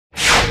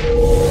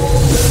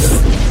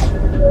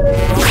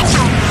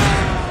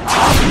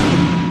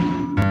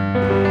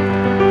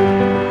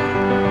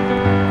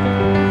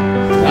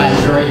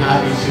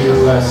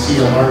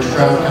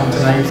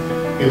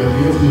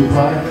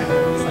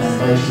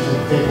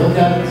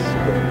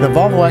The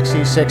Volvo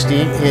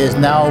XC60 is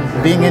now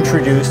being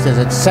introduced as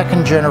its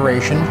second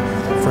generation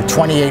for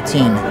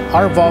 2018.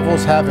 Our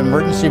Volvos have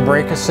emergency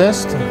brake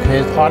assist,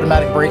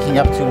 automatic braking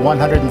up to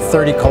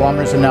 130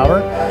 kilometers an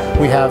hour.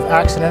 We have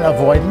accident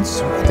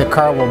avoidance. The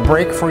car will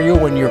brake for you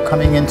when you're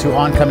coming into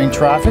oncoming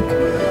traffic.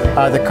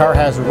 The car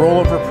has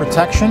rollover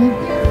protection.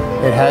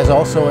 It has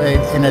also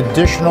an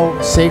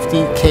additional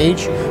safety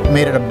cage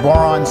made out of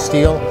boron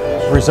steel,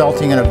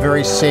 resulting in a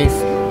very safe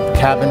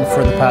cabin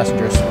for the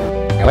passengers.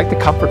 I like the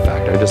comfort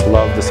factor. I just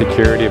love the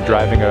security of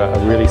driving a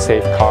really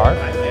safe car.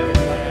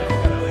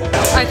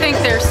 I think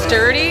they're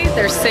sturdy,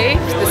 they're safe,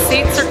 the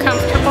seats are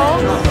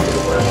comfortable.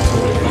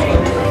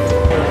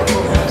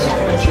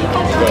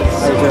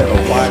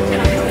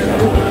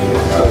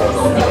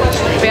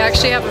 We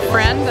actually have a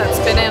friend that's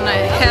been in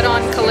a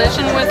head-on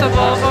collision with a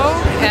Volvo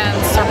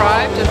and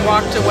survived and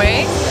walked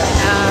away.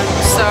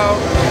 So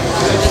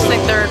I just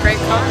think they're a great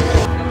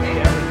car.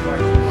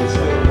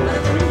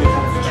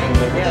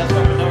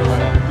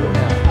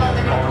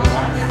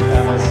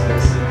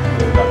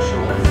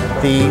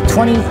 The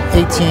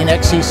 2018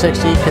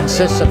 XC60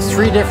 consists of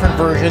 3 different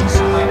versions,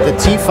 the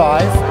T5,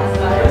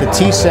 the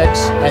T6,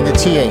 and the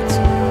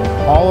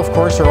T8. All, of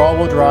course, are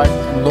all-wheel drive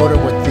and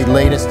loaded with the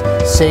latest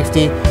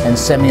safety and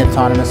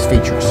semi-autonomous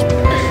features.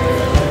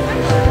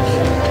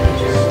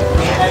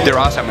 They're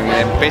awesome.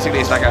 I mean, basically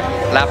it's like a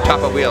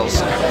laptop of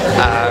wheels.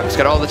 It's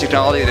got all the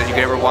technology that you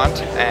could ever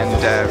want, and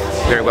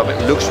very well.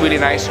 It looks really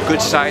nice,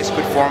 good size,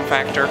 good form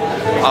factor,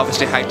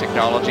 obviously high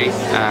technology.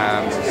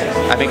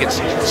 I think it's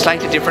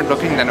slightly different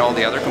looking than all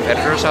the other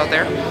competitors out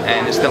there,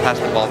 and it still has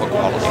the Volvo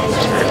quality.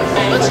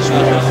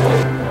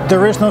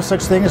 There is no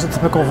such thing as a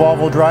typical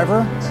Volvo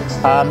driver.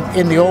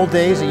 In the old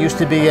days, it used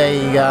to be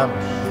a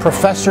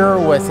professor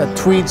with a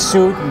tweed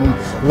suit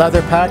and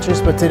leather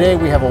patches, but today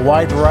we have a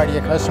wide variety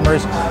of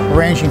customers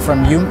ranging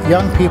from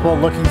young people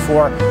looking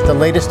for the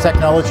latest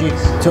technology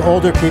to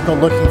older people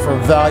looking for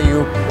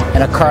value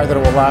in a car that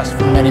will last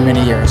for many,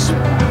 many years.